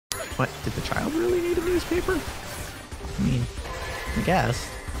What, did the child really need a newspaper? I mean, I guess.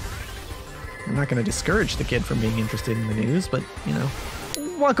 I'm not going to discourage the kid from being interested in the news, but, you know.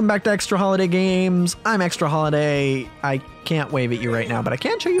 Welcome back to Extra Holiday Games. I'm Extra Holiday. I can't wave at you right now, but I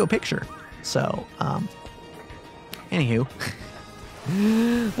can show you a picture. So, anywho.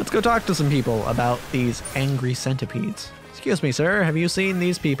 Let's go talk to some people about these angry centipedes. Excuse me, sir. Have you seen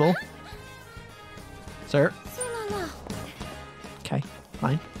these people? Sir? Okay,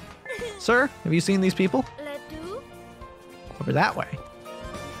 fine. Sir, have you seen these people? Over that way.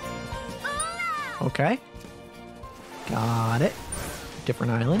 Okay. Got it.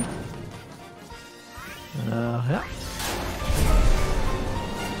 Different island. Yeah.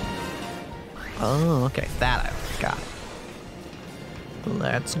 Oh, okay. That island. Got it.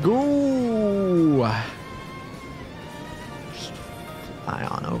 Let's go. Just fly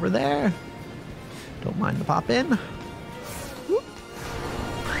on over there. Don't mind the pop in. Whoop.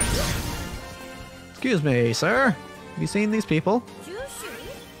 Excuse me, sir. Have you seen these people?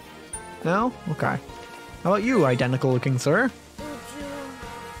 No? Okay. How about you, identical looking sir?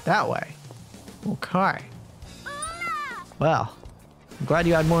 That way. Okay. Well, I'm glad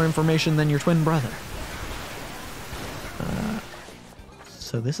you had more information than your twin brother.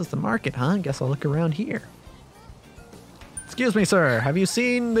 So this is the market, huh? Guess I'll look around here. Excuse me, sir. Have you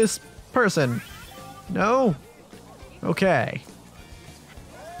seen this person? No? Okay.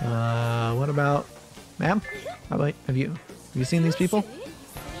 What about... Ma'am? How about... Have you seen these people?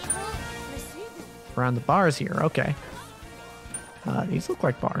 Around the bars here, okay. These look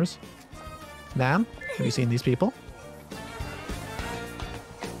like bars. Ma'am, have you seen these people?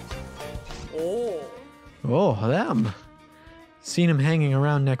 Oh, them. Seen him hanging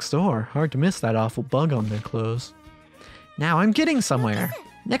around next door. Hard to miss that awful bug on their clothes. Now I'm getting somewhere.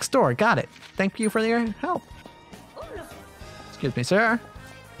 Next door, got it. Thank you for your help. Excuse me, sir.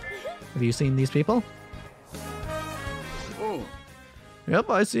 Have you seen these people?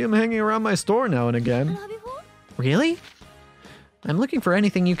 Yep, I see him hanging around my store now and again. Really? I'm looking for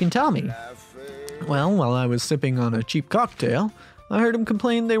anything you can tell me. Well, while I was sipping on a cheap cocktail, I heard him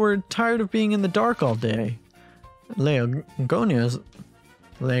complain they were tired of being in the dark all day. Leogona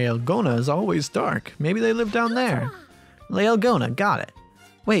is always dark. Maybe they live down there. Leogona, got it.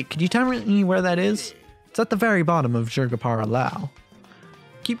 Wait, could you tell me where that is? It's at the very bottom of Jurgapara Lao.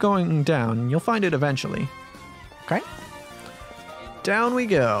 Keep going down, you'll find it eventually. Okay. Down we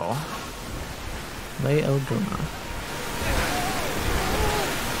go. Leogona.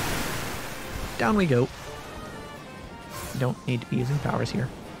 Down we go. Don't need to be using powers here.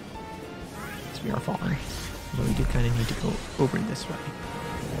 So we are falling. But we do kind of need to go over this way.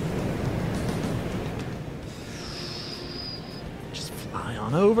 Just fly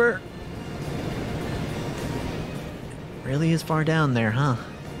on over. Really is far down there, huh?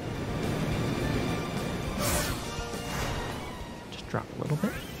 Just drop a little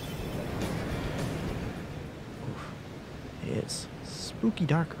bit. Oof. It is spooky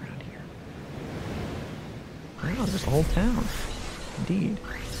dark around here. Oh, there's a whole town. Indeed.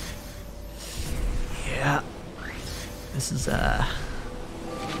 Yeah. This is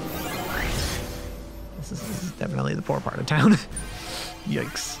definitely the poor part of town.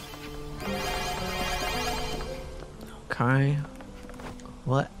 Yikes. Okay.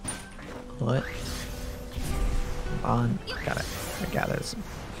 What? Hold on. Gotta gather some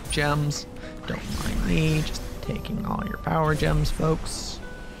gems. Don't mind me. Just taking all your power gems, folks.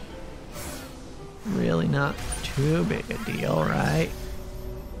 Really not too big a deal, right?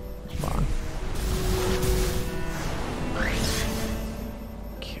 Hold on.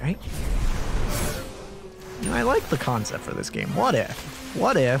 Okay. You know, I like the concept for this game. What if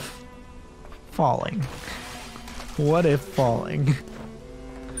falling? What if falling?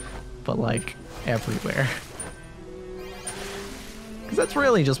 But like everywhere. Because that's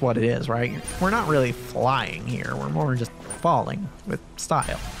really just what it is, right? We're not really flying here. We're more just falling with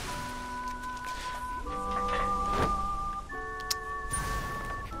style.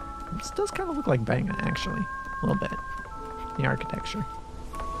 This does kind of look like Banga, actually. A little bit. The architecture.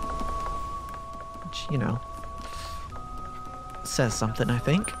 Which, you know, says something, I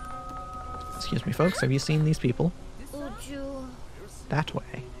think. Excuse me, folks. Have you seen these people? That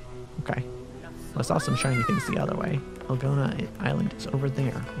way. Okay. I saw some shiny things the other way. Algona Island is over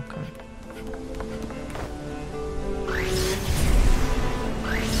there. Okay.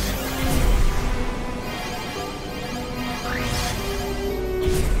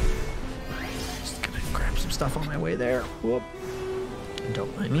 Just gonna grab some stuff on my way there. Whoop.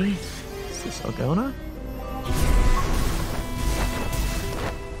 Don't mind me. Is this Algona?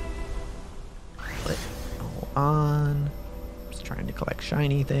 Hold on. Just trying to collect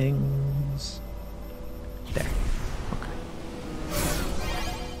shiny things. There. Okay.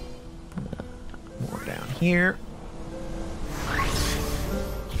 More down here.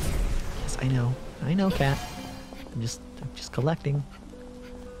 Yes, I know. I know, cat. I'm just collecting.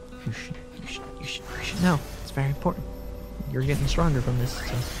 You should know. It's very important. You're getting stronger from this,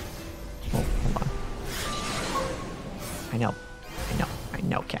 so. Oh, hold on. I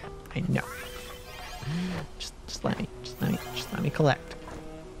know, cat. I know. Just let me collect.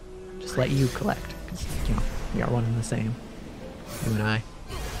 Just let you collect, because we are one and the same. You and I.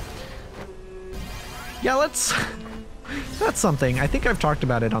 Yeah, that's something. I think I've talked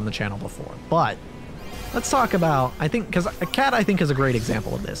about it on the channel before, but let's talk about, because a cat I think is a great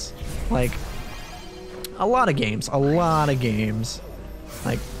example of this. Like, a lot of games, like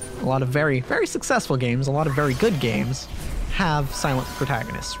a lot of very, very successful games, a lot of very good games have silent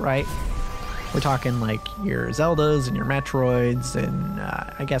protagonists, right? We're talking like your Zeldas and your Metroids, and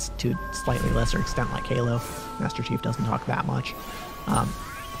I guess to a slightly lesser extent like Halo. Master Chief doesn't talk that much.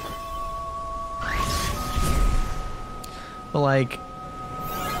 But like,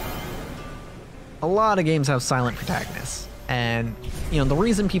 a lot of games have silent protagonists, and the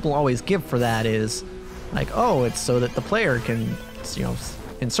reason people always give for that is like, oh, it's so that the player can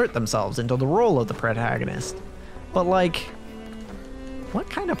insert themselves into the role of the protagonist. But like, what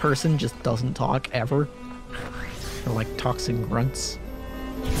kind of person just doesn't talk ever? Or like talks in grunts?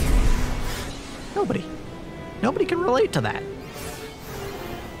 Nobody can relate to that.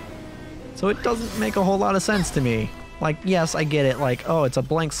 So it doesn't make a whole lot of sense to me. Like, yes, I get it, like, oh, it's a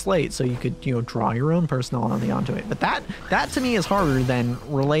blank slate, so you could, draw your own personality onto it. But that to me is harder than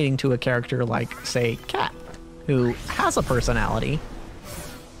relating to a character like, say, Cat, who has a personality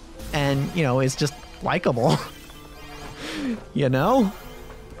and, is just likable.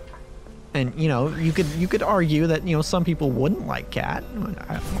 And, you could argue that, some people wouldn't like Cat.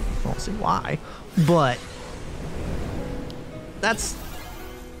 I don't see why. But that's,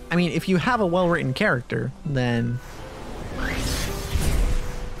 I mean, if you have a well-written character, then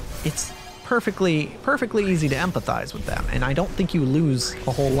it's perfectly easy to empathize with them, and I don't think you lose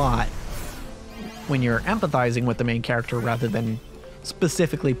a whole lot when you're empathizing with the main character rather than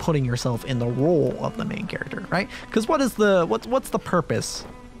specifically putting yourself in the role of the main character, right? Because what's the purpose?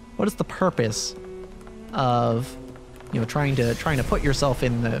 What is the purpose of trying to put yourself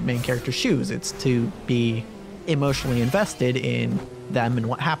in the main character's shoes? It's to be emotionally invested in them and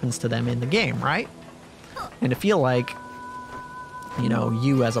what happens to them in the game, right? And to feel like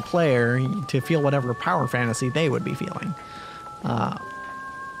you as a player, to feel whatever power fantasy they would be feeling.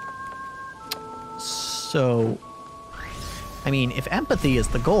 So, I mean, if empathy is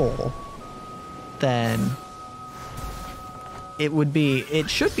the goal, then it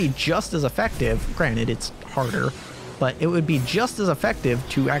should be just as effective. Granted, it's harder, but it would be just as effective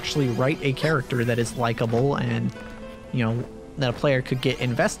to actually write a character that is likable and, that a player could get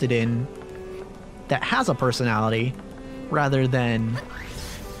invested in, that has a personality, rather than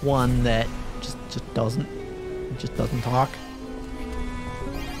one that just doesn't talk.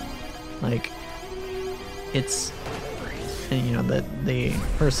 Like, it's, the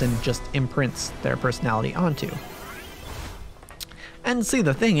person just imprints their personality onto. And see,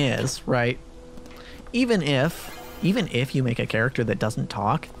 the thing is, right, even if you make a character that doesn't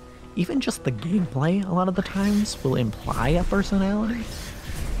talk, even just the gameplay a lot of the times will imply a personality.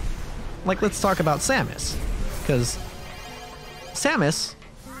 Like, let's talk about Samus, because Samus,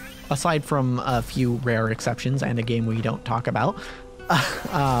 aside from a few rare exceptions and a game we don't talk about,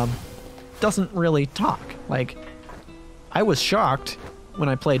 doesn't really talk. Like, I was shocked when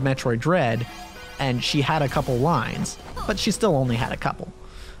I played Metroid Dread and she had a couple lines, but she still only had a couple.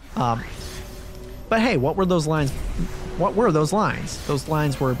 But hey, what were those lines? What were those lines? Those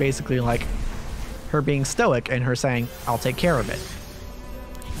lines were basically like her being stoic and her saying, "I'll take care of it."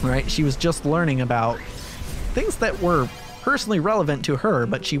 Right? She was just learning about things that were personally relevant to her,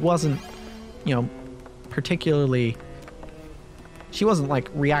 but she wasn't, particularly, she wasn't like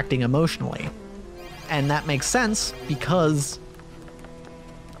reacting emotionally. And that makes sense because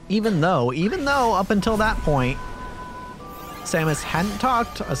even though up until that point, Samus hadn't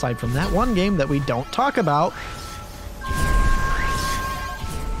talked, aside from that one game that we don't talk about,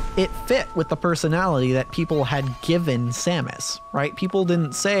 it fit with the personality that people had given Samus, right? People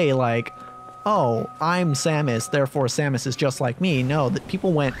didn't say like, oh, I'm Samus, therefore Samus is just like me. No, that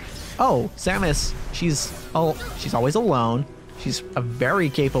people went, oh, Samus, she's always alone. She's a very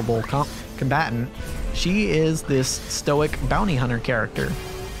capable combatant. She is this stoic bounty hunter character.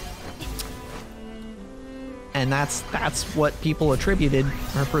 And that's what people attributed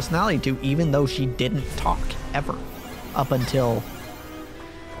her personality to, even though she didn't talk ever up until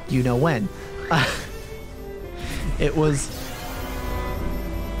you know when. It was...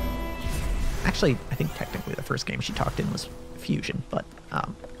 Actually, I think technically the first game she talked in was Fusion, but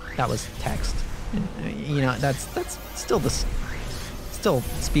that was text. And, you know, that's still still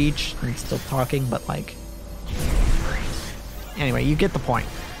speech and still talking, but like... Anyway, you get the point.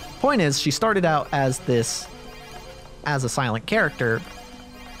 Point is, she started out as a silent character,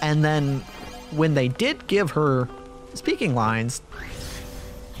 and then when they did give her speaking lines,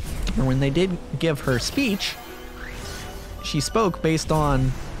 or when they did give her speech, she spoke based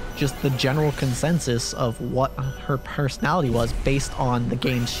on just the general consensus of what her personality was based on the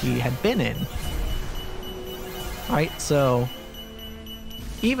games she had been in. Right? So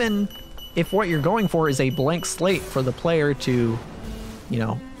even if what you're going for is a blank slate for the player to, you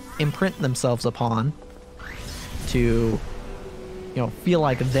know, imprint themselves upon, to, you know, feel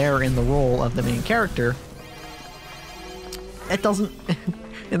like they're in the role of the main character, it doesn't...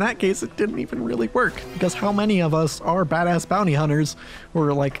 In that case, it didn't even really work, because how many of us are badass bounty hunters who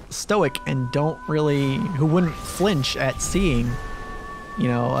are like stoic and who wouldn't flinch at seeing, you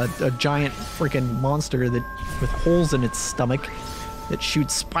know, a giant freaking monster that with holes in its stomach that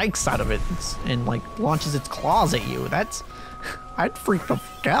shoots spikes out of it and like launches its claws at you. I'd freak the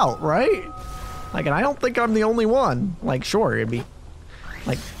fuck out, right? Like, and I don't think I'm the only one. Like, sure, it'd be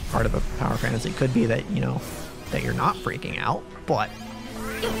like part of a power fantasy could be that, you know, that you're not freaking out, but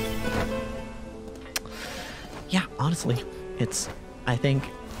yeah, honestly, it's, I think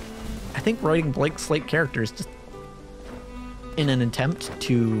writing blank slate characters just in an attempt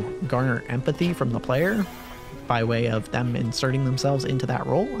to garner empathy from the player by way of them inserting themselves into that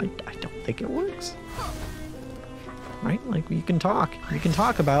role, I don't think it works. Right? Like, you can talk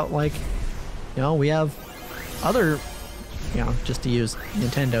about, like, you know, we have other, you know, just to use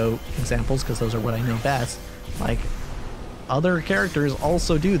Nintendo examples because those are what I know best, like, other characters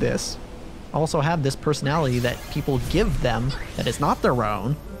also do this, also have this personality that people give them that is not their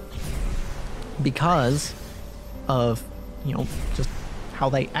own because of, you know, just how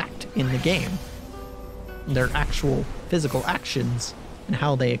they act in the game, their actual physical actions and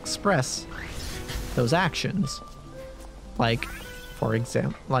how they express those actions. Like, for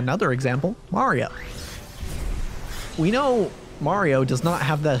example, another example, Mario. We know Mario does not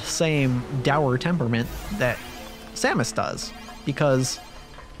have the same dour temperament that Samus does, because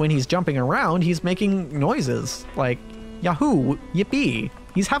when he's jumping around, he's making noises like yahoo, yippee.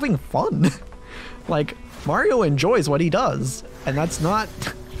 He's having fun. Like, Mario enjoys what he does, and that's not,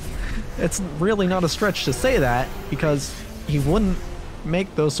 it's really not a stretch to say that, because he wouldn't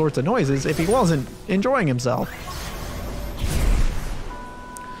make those sorts of noises if he wasn't enjoying himself.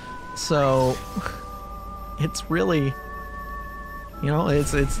 So it's really, you know,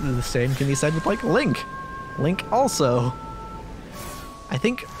 it's the same can be said with like Link. Link also, I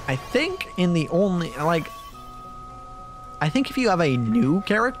think in the only, like, I think if you have a new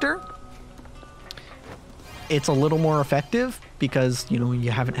character, it's a little more effective because, you know,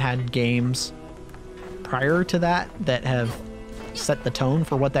 you haven't had games prior to that have set the tone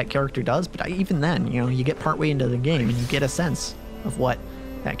for what that character does. But even then, you know, you get partway into the game and you get a sense of what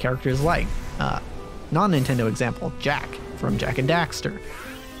that character is like. Non-Nintendo example, Jak from Jak and Daxter.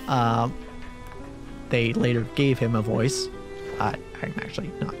 They later gave him a voice. I'm actually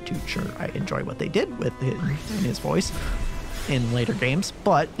not too sure I enjoy what they did with him and his voice in later games,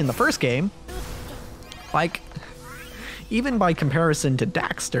 but in the first game, like, even by comparison to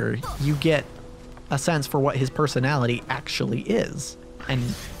Daxter, you get a sense for what his personality actually is. And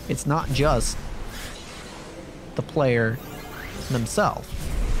it's not just the player themselves.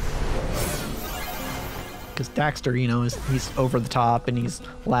 Because Daxter, you know, he's over the top and he's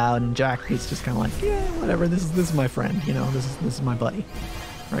loud, and Jak, he's just kind of like, yeah, whatever, this is my friend, you know, this is my buddy.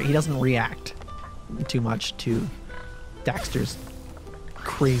 Right? He doesn't react too much to Daxter's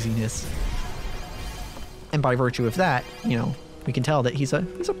craziness. And by virtue of that, you know, we can tell that he's a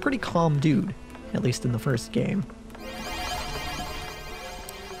pretty calm dude, at least in the first game.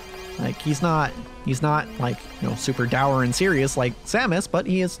 Like, he's not like, you know, super dour and serious like Samus, but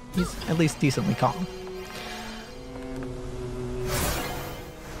he's at least decently calm.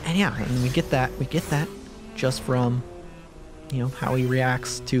 And yeah, and we get that just from, you know, how he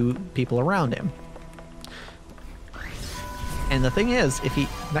reacts to people around him. And the thing is,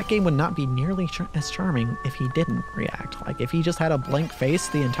 that game would not be nearly as charming if he didn't react. Like, if he just had a blank face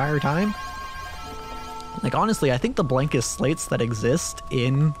the entire time. Like, honestly, I think the blankest slates that exist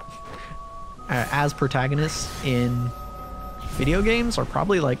in as protagonists in video games are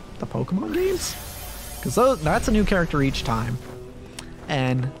probably like the Pokemon games, because that's a new character each time.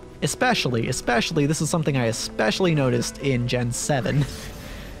 And especially, this is something I especially noticed in Gen 7,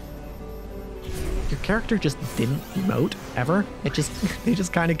 your character just didn't emote ever. They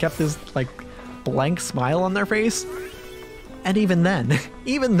just kind of kept this like blank smile on their face. And even then,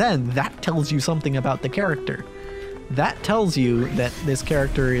 that tells you something about the character. That tells you that this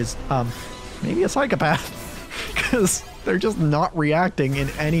character is maybe a psychopath, because they're just not reacting in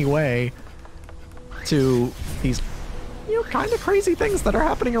any way to these, you know, kind of crazy things that are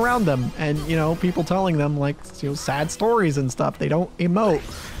happening around them, and, you know, people telling them like, you know, sad stories and stuff. They don't emote,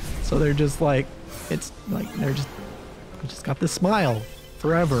 so they're just like, it's like they just got this smile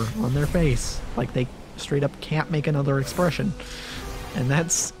forever on their face, like they straight up can't make another expression. And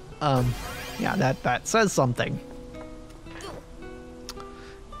that's yeah, that says something.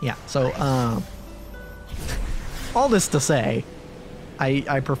 Yeah, so all this to say,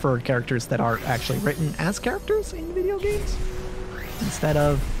 I prefer characters that are actually written as characters in video games instead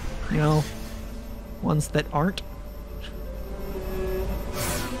of, you know, ones that aren't.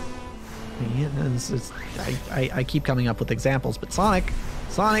 Yeah, I keep coming up with examples, but Sonic,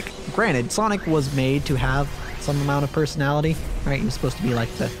 granted, Sonic was made to have some amount of personality, right? He was supposed to be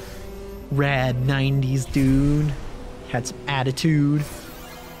like the rad 90s dude, had some attitude,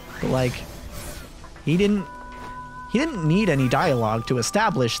 but like, he didn't need any dialogue to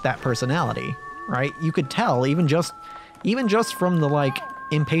establish that personality, right? You could tell even just from the like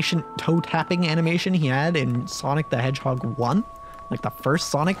impatient toe tapping animation he had in Sonic the Hedgehog 1, like the first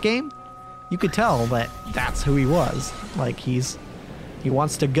Sonic game. You could tell that that's who he was. Like he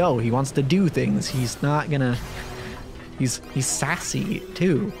wants to go, he wants to do things. He's not gonna, he's sassy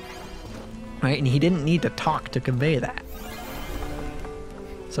too, right? And he didn't need to talk to convey that.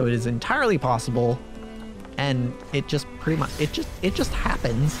 So it is entirely possible, and it just pretty much, it just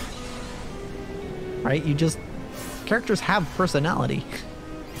happens, right? Characters have personality.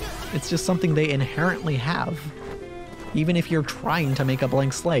 It's just something they inherently have. Even if you're trying to make a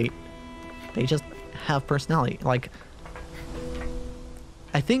blank slate, they just have personality. Like,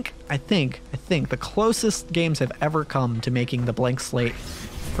 I think the closest games have ever come to making the blank slate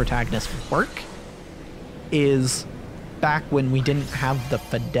protagonist work is back when we didn't have the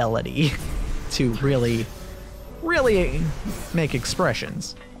fidelity to really make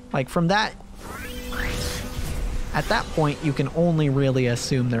expressions. Like, from that, at that point, you can only really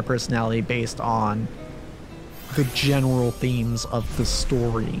assume their personality based on the general themes of the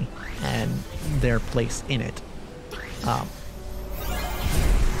story and their place in it.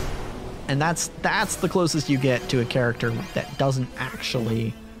 And that's the closest you get to a character that doesn't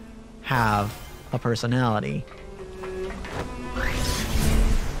actually have a personality.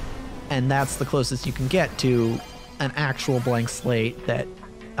 And that's the closest you can get to an actual blank slate that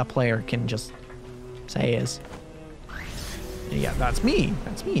a player can just say is, yeah, that's me,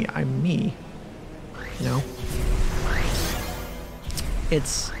 I'm me. You know?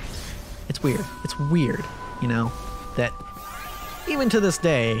 It's weird, you know, that even to this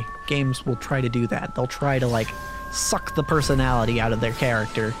day, games will try to do that. They'll try to like suck the personality out of their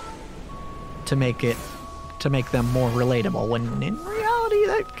character to make them more relatable, when in reality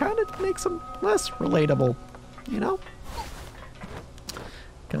that kind of makes them less relatable, you know?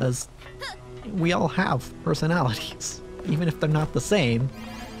 Because we all have personalities, even if they're not the same.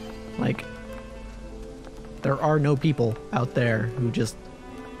 Like, there are no people out there who just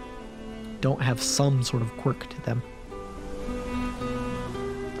don't have some sort of quirk to them.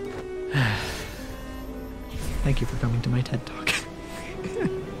 Thank you for coming to my TED Talk.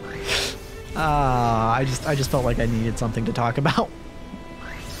 I just felt like I needed something to talk about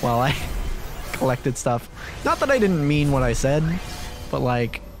while I collected stuff. Not that I didn't mean what I said, but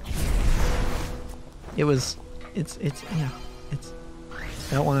like, it's yeah, it's,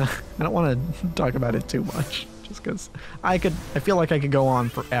 I don't want to talk about it too much, just because I feel like I could go on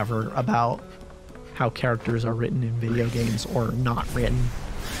forever about how characters are written in video games or not written.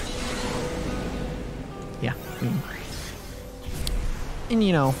 Yeah, I mean, and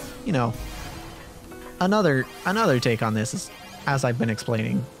you know, another take on this is, as I've been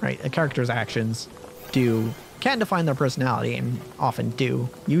explaining, right? A character's actions can define their personality, and often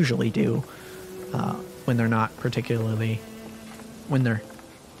usually do, when they're not particularly, when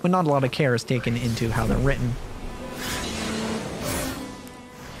not a lot of care is taken into how they're written.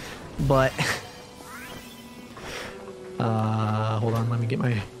 But hold on, let me get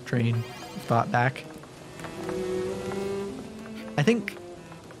my train of thought back. I think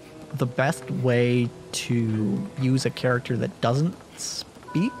the best way to use a character that doesn't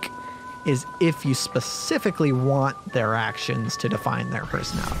speak is if you specifically want their actions to define their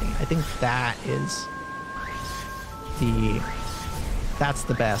personality. I think that's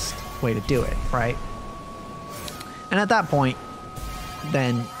the best way to do it, right? And at that point,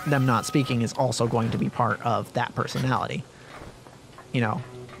 then them not speaking is also going to be part of that personality. You know,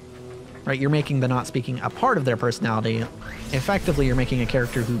 right? You're making the not speaking a part of their personality. Effectively, you're making a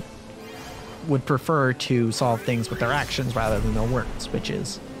character who would prefer to solve things with their actions rather than their words, which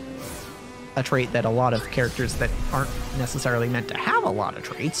is a trait that a lot of characters that aren't necessarily meant to have a lot of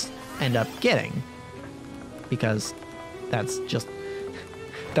traits end up getting, because that's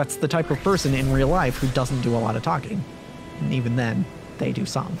the type of person in real life who doesn't do a lot of talking. And even then, they do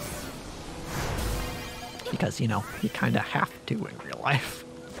some. Because, you know, you kind of have to in real life.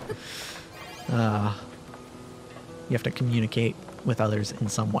 You have to communicate with others in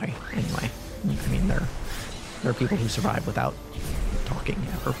some way, anyway. I mean, there are people who survive without talking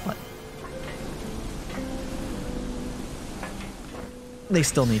ever, but they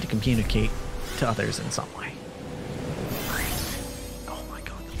still need to communicate to others in some way. Oh my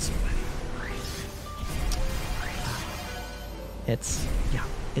god, that's so many. It's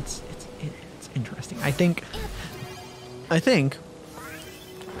interesting. I think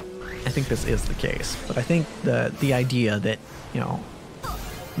this is the case, but I think the idea that, you know,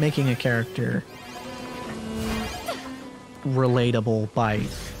 making a character relatable by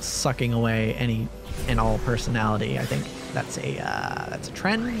sucking away any and all personality, I think that's a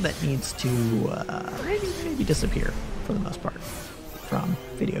trend that needs to maybe disappear for the most part from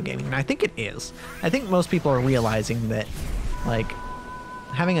video gaming. And I think it is. I think most people are realizing that, like,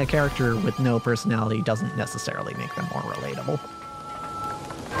 having a character with no personality doesn't necessarily make them more relatable.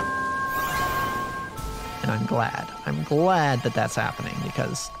 And I'm glad. I'm glad that that's happening,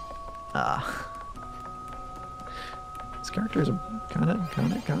 because these characters are kind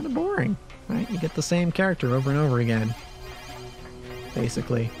of boring, right? You get the same character over and over again,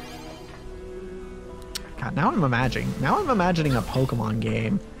 basically. God, now I'm imagining a Pokemon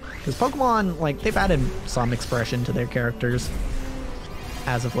game, because Pokemon, like, they've added some expression to their characters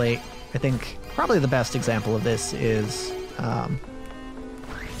as of late. I think probably the best example of this is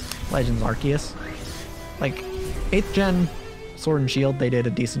Legends Arceus. Like, 8th gen Sword and Shield, they did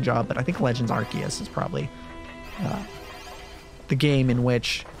a decent job, but I think Legends Arceus is probably the game in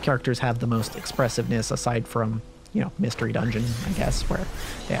which characters have the most expressiveness, aside from, you know, Mystery Dungeon, I guess, where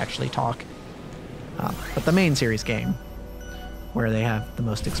they actually talk. But the main series game, where they have the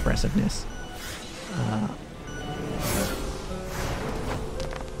most expressiveness.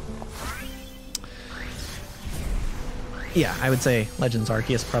 Yeah, I would say Legends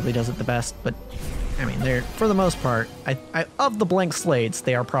Arceus probably does it the best, but I mean, they're, for the most part, I of the blank slates,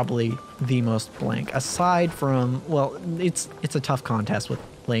 they are probably the most blank. Aside from, well, it's a tough contest with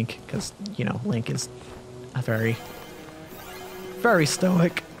Link, because, you know, Link is a very, very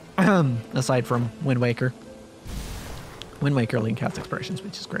stoic. Aside from Wind Waker. Wind Waker Link has expressions,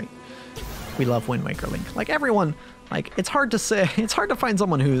 which is great. We love Wind Waker Link. Like, everyone, like, it's hard to find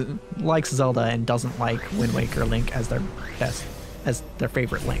someone who likes Zelda and doesn't like Wind Waker Link as their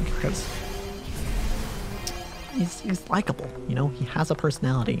favorite Link, because he's likable, you know? He has a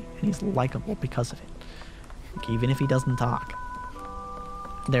personality, and he's likable because of it. Like, even if he doesn't talk.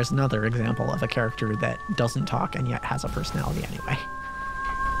 There's another example of a character that doesn't talk and yet has a personality anyway.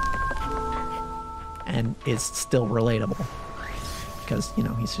 And is still relatable. Because, you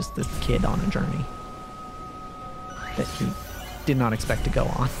know, he's just this kid on a journey that he did not expect to go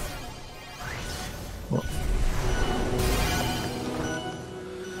on. Well,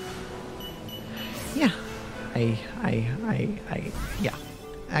 yeah. Yeah.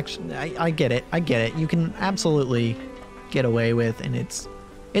 Actually, I get it. I get it. You can absolutely get away with, and it's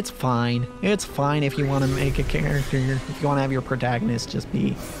fine. It's fine if you want to make a character, if you want to have your protagonist just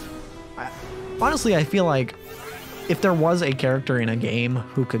be... Honestly, I feel like if there was a character in a game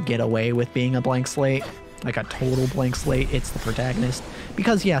who could get away with being a blank slate, like a total blank slate, it's the protagonist.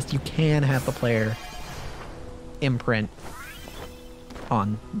 Because yes, you can have the player imprint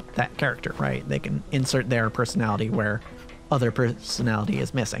on that character, right? They can insert their personality where other personality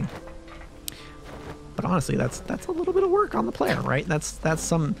is missing. But honestly, that's a little bit of work on the player, right? That's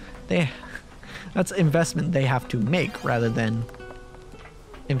investment they have to make rather than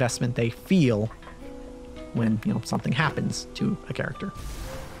investment they feel when, you know, something happens to a character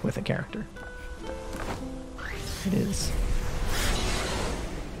with a character. It is,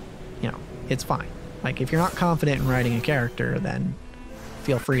 you know, it's fine. Like, if you're not confident in writing a character, then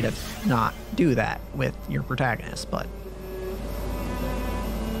feel free to not do that with your protagonist. But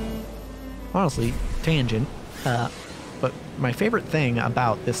honestly, tangent, but my favorite thing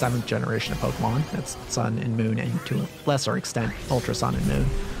about the 7th generation of Pokemon, that's Sun and Moon, and to a lesser extent, Ultra Sun and Moon,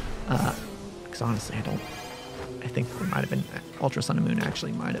 because honestly, I think there might have been, Ultra Sun and Moon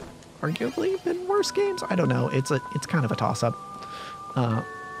actually might have arguably been worse games. I don't know. It's kind of a toss-up.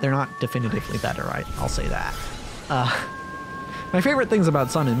 They're not definitively better, I'll say that. My favorite things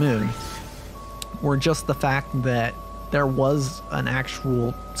about Sun and Moon were just the fact that there was an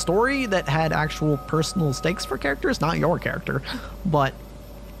actual story that had actual personal stakes for characters, not your character, but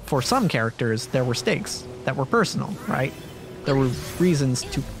for some characters, there were stakes that were personal, right? There were reasons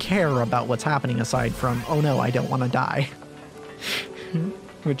to care about what's happening aside from, oh no, I don't want to die.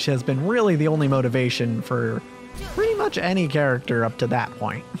 Which has been really the only motivation for pretty much any character up to that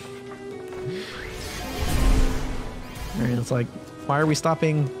point. And it's like, why are we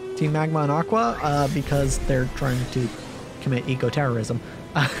stopping Team Magma and Aqua? Because they're trying to commit eco-terrorism.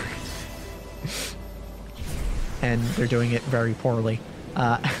 And they're doing it very poorly.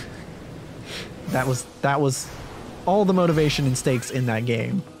 That was all the motivation and stakes in that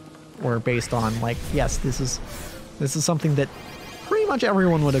game were based on, like, yes, this is something that pretty much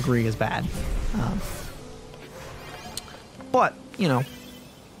everyone would agree is bad. But, you know,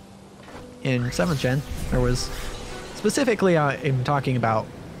 in 7th Gen, there was specifically, I'm talking about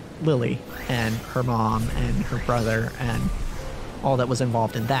Lily and her mom and her brother and all that was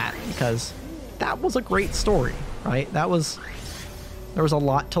involved in that, because that was a great story, right? There was a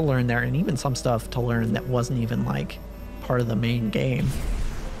lot to learn there, and even some stuff to learn that wasn't even like part of the main game.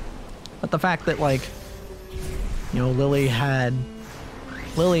 But the fact that, like, you know, Lily and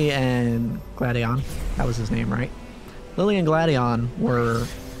Gladion, that was his name, right? Lily and Gladion were,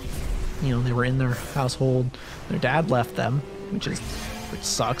 you know, they were in their household. Their dad left them, which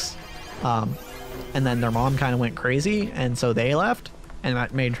sucks. And then their mom kind of went crazy, and so they left, and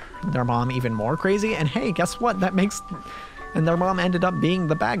that made their mom even more crazy. And hey, guess what? And their mom ended up being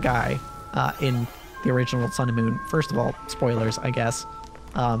the bad guy in the original Sun and Moon. First of all, spoilers, I guess.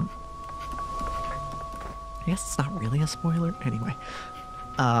 I guess it's not really a spoiler. Anyway.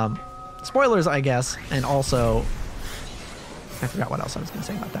 Spoilers, I guess. And also, I forgot what else I was going to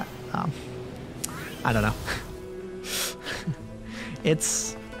say about that. I don't know.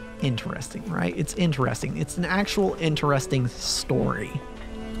 It's interesting, right? It's interesting. It's an actual interesting story.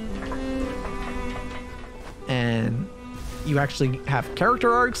 And you actually have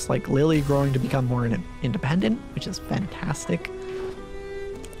character arcs, like Lily growing to become more independent, which is fantastic.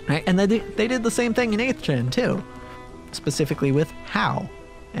 Right? And they did the same thing in 8th Gen, too. Specifically with Hao.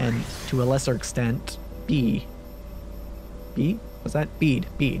 And to a lesser extent, B? Was that? Bead,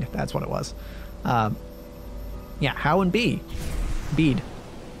 that's what it was. Yeah, Hao and Bead. In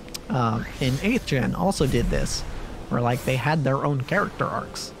 8th Gen also did this, where like they had their own character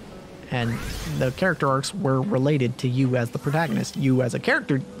arcs. And the character arcs were related to you as the protagonist. You as a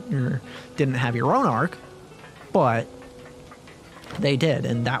character didn't have your own arc, but they did,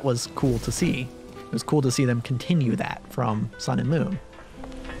 and that was cool to see. It was cool to see them continue that from Sun and Moon.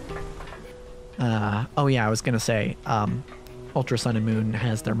 Oh yeah, I was gonna say, Ultra Sun and Moon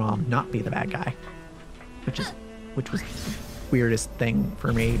has their mom not be the bad guy, which was the weirdest thing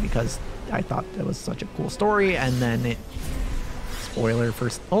for me, because I thought that was such a cool story, and then spoiler for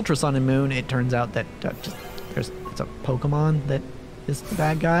Ultra Sun and Moon, it turns out that it's a Pokemon that is the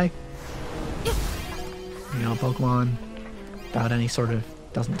bad guy. You know, Pokemon without any sort of,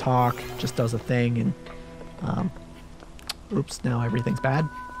 doesn't talk, just does a thing, and oops, now everything's bad.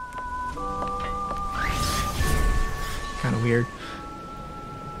 Kind of weird.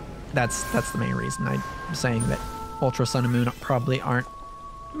 That's the main reason I'm saying that Ultra Sun and Moon probably aren't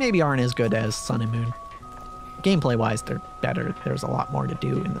as good as Sun and Moon. Gameplay wise, they're better. There's a lot more to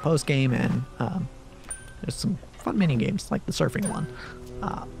do in the post game, and there's some fun mini games like the surfing one.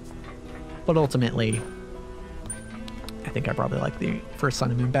 But ultimately, I think I probably like the first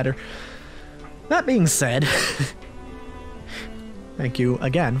Sun and Moon better. That being said, thank you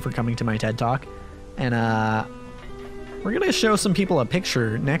again for coming to my TED Talk, and we're gonna show some people a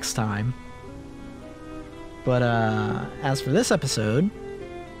picture next time. But as for this episode,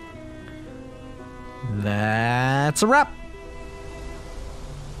 that's a wrap.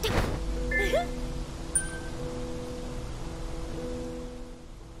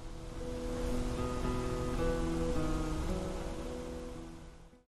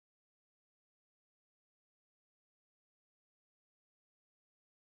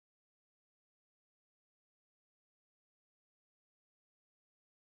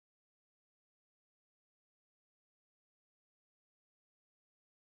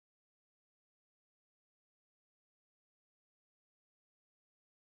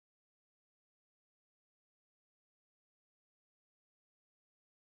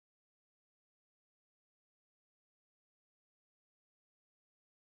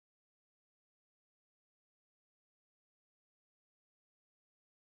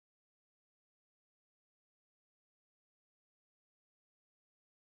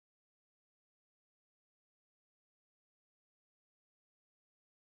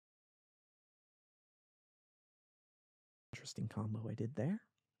 interesting combo I did there.